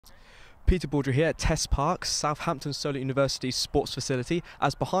Peter Baudry here at Test Park, Southampton Solent University's sports facility,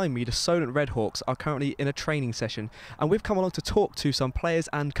 as behind me the Solent Redhawks are currently in a training session, and we've come along to talk to some players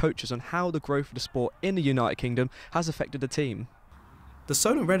and coaches on how the growth of the sport in the United Kingdom has affected the team. The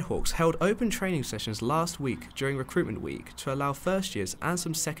Solent Redhawks held open training sessions last week during recruitment week to allow first years and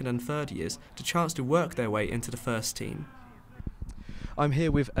some second and third years the chance to work their way into the first team. I'm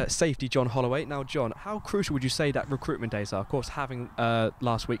here with safety John Holloway. Now John, how crucial would you say that recruitment days are? Of course, having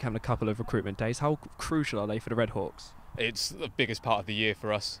last week having a couple of recruitment days, how crucial are they for the Redhawks? It's the biggest part of the year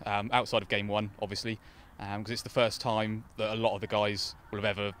for us, outside of game one obviously, because it's the first time that a lot of the guys will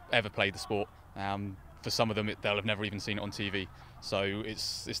have ever played the sport. For some of them they'll have never even seen it on TV, so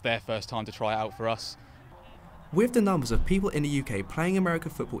it's their first time to try it out for us. With the numbers of people in the UK playing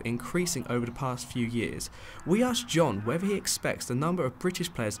American football increasing over the past few years, we asked John whether he expects the number of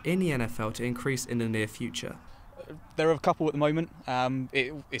British players in the NFL to increase in the near future. There are a couple at the moment.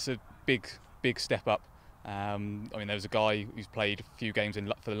 It's a big step up. I mean, there was a guy who's played a few games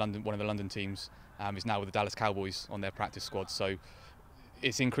for one of the London teams. Is now with the Dallas Cowboys on their practice squad. So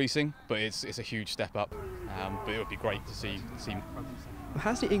it's increasing, but it's a huge step up. But it would be great to see.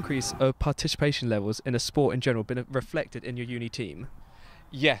 Has the increase of participation levels in the sport in general been reflected in your uni team?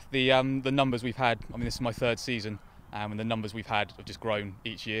 Yeah, the numbers we've had, I mean this is my third season, and the numbers we've had have just grown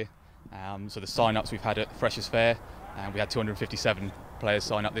each year. So the sign-ups we've had at Freshers' Fair, we had 257 players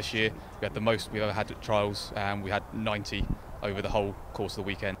sign up this year. We had the most we've ever had at trials, we had 90 over the whole course of the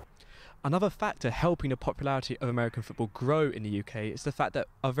weekend. Another factor helping the popularity of American football grow in the UK is the fact that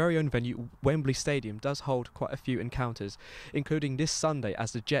our very own venue, Wembley Stadium, does hold quite a few encounters, including this Sunday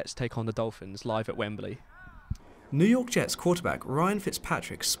as the Jets take on the Dolphins live at Wembley. New York Jets quarterback Ryan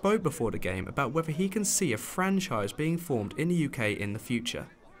Fitzpatrick spoke before the game about whether he can see a franchise being formed in the UK in the future.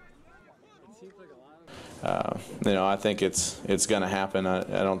 I think it's going to happen. I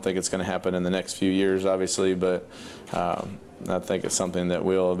don't think it's going to happen in the next few years, obviously, but I think it's something that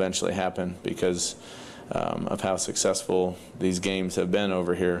will eventually happen because of how successful these games have been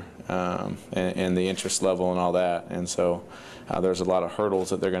over here and the interest level and all that. And so there's a lot of hurdles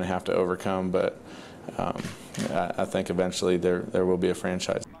that they're going to have to overcome, but I think eventually there will be a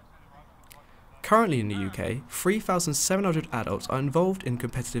franchise. Currently in the UK, 3,700 adults are involved in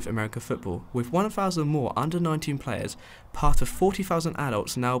competitive American football, with 1,000 more under-19 players, part of 40,000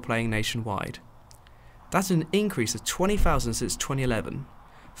 adults now playing nationwide. That's an increase of 20,000 since 2011.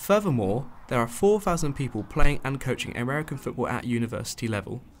 Furthermore, there are 4,000 people playing and coaching American football at university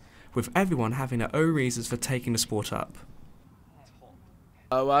level, with everyone having their own reasons for taking the sport up.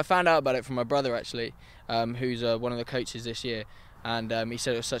 Well, I found out about it from my brother actually, who's one of the coaches this year. And he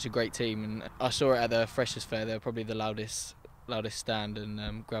said it was such a great team, and I saw it at the Freshers' Fair. They were probably the loudest stand,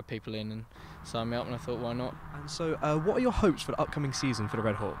 and grabbed people in and signed me up, and I thought, why not? And so, what are your hopes for the upcoming season for the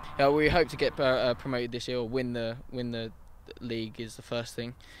Redhawks? Yeah, we hope to get promoted this year, or win the league is the first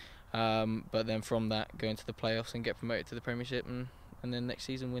thing, but then from that go into the playoffs and get promoted to the Premiership, and then next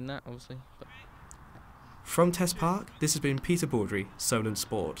season win that, obviously. From Test Park, this has been Peter Baudry, Solent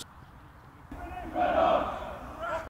Sports.